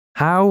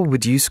How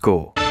would you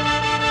score?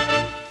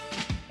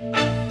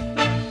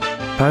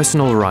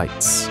 Personal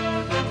rights.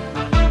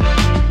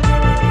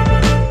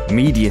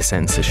 Media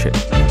censorship.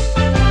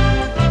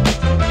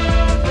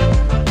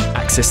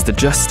 Access to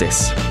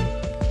justice.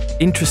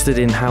 Interested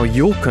in how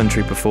your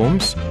country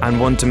performs and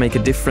want to make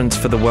a difference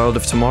for the world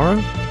of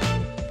tomorrow?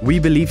 We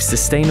believe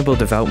sustainable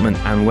development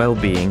and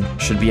well-being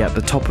should be at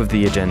the top of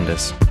the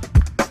agendas.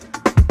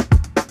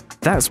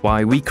 That's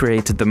why we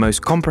created the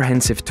most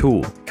comprehensive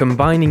tool,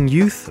 combining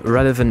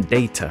youth-relevant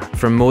data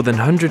from more than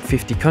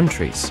 150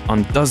 countries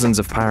on dozens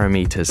of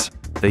parameters,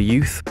 the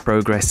Youth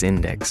Progress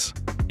Index.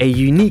 A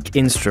unique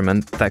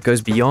instrument that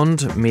goes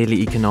beyond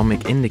merely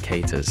economic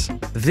indicators.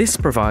 This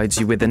provides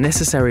you with the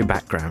necessary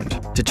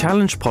background to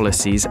challenge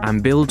policies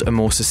and build a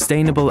more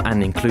sustainable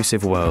and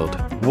inclusive world.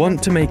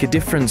 Want to make a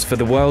difference for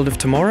the world of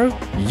tomorrow?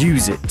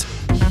 Use it!